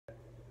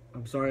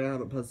I'm sorry I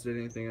haven't posted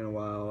anything in a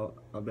while.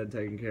 I've been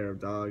taking care of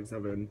dogs.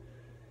 I've been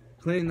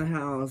cleaning the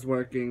house,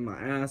 working my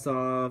ass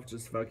off,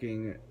 just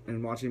fucking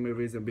and watching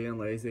movies and being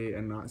lazy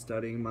and not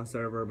studying my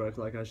server book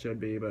like I should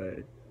be,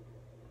 but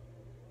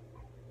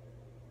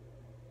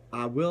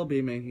I will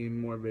be making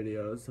more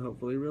videos,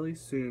 hopefully really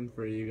soon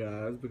for you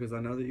guys, because I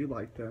know that you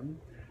like them.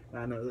 And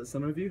I know that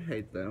some of you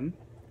hate them.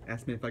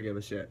 Ask me if I give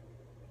a shit.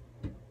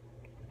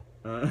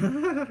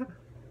 A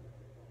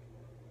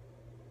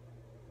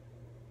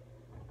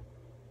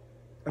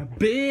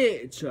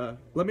bitch!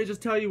 Let me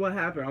just tell you what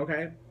happened,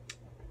 okay?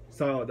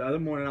 So, the other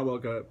morning I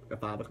woke up at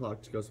 5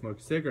 o'clock to go smoke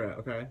a cigarette,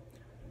 okay?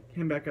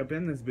 Came back up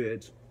in this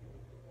bitch.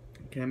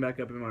 Came back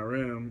up in my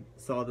room,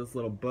 saw this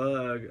little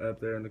bug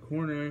up there in the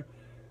corner,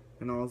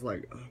 and I was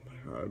like, oh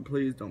my god,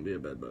 please don't be a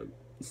bed bug.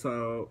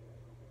 So,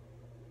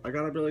 I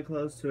got up really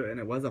close to it, and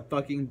it was a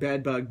fucking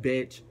bed bug,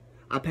 bitch.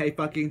 I pay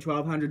fucking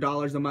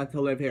 $1,200 a month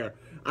to live here.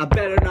 I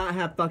better not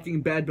have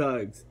fucking bed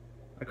bugs.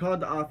 I called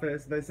the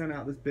office, they sent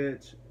out this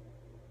bitch.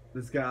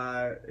 This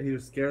guy, he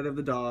was scared of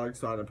the dog,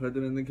 so I had to put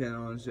them in the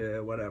kennel and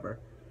shit, whatever.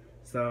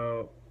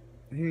 So,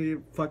 he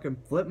fucking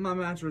flipped my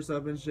mattress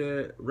up and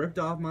shit, ripped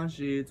off my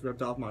sheets,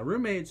 ripped off my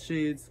roommate's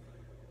sheets.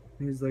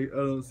 He's like, I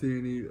don't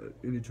see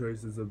any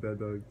traces of bed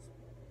bugs.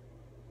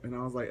 And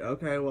I was like,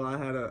 okay, well, I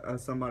had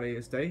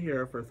somebody stay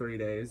here for 3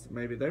 days.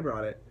 Maybe they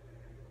brought it.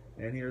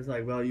 And he was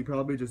like, well, you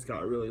probably just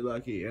got really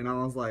lucky. And I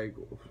was like,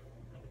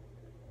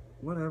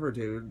 whatever,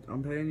 dude.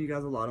 I'm paying you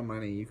guys a lot of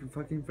money. You can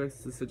fucking fix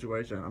the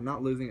situation. I'm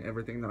not losing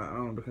everything that I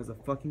own because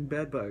of fucking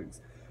bed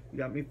bugs. You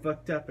got me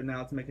fucked up and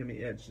now it's making me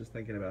itch just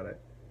thinking about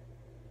it.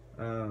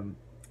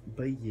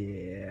 But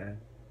yeah.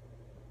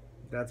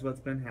 That's what's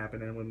been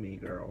happening with me,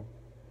 girl.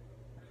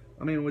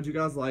 I mean, would you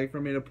guys like for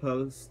me to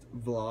post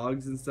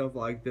vlogs and stuff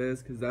like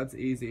this? Because that's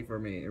easy for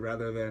me,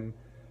 rather than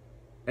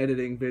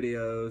editing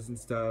videos and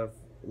stuff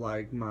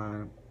like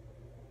my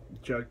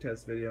drug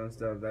test video and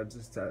stuff. That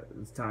just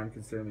it's time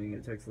consuming.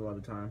 It takes a lot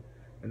of time.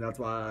 And that's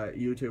why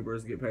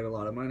YouTubers get paid a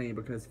lot of money,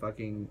 because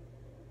fucking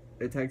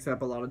it takes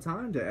up a lot of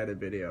time to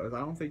edit videos. I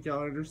don't think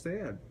y'all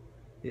understand.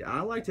 Yeah,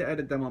 I like to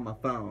edit them on my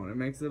phone. It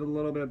makes it a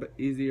little bit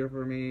easier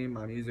for me.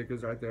 My music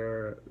is right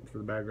there for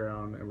the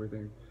background,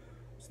 everything.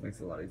 Just makes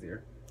it a lot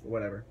easier.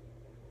 Whatever.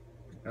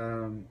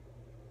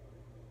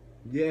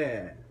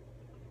 Yeah.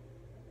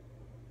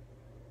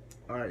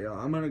 Alright, y'all.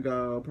 I'm gonna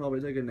go. Probably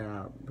take a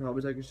nap.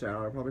 Probably take a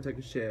shower. Probably take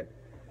a shit.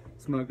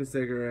 Smoke a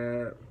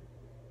cigarette.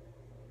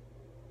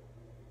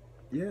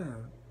 Yeah.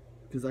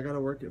 Because I gotta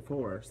work at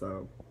 4,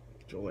 so.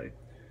 Joy.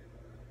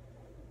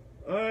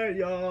 Alright,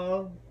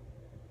 y'all.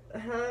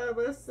 Have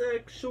a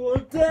sexual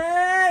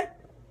day!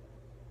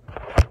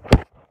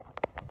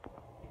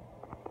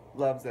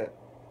 Loves it.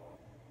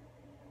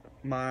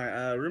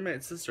 My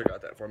roommate's sister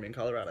got that for me in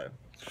Colorado.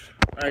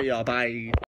 Alright, y'all. Bye.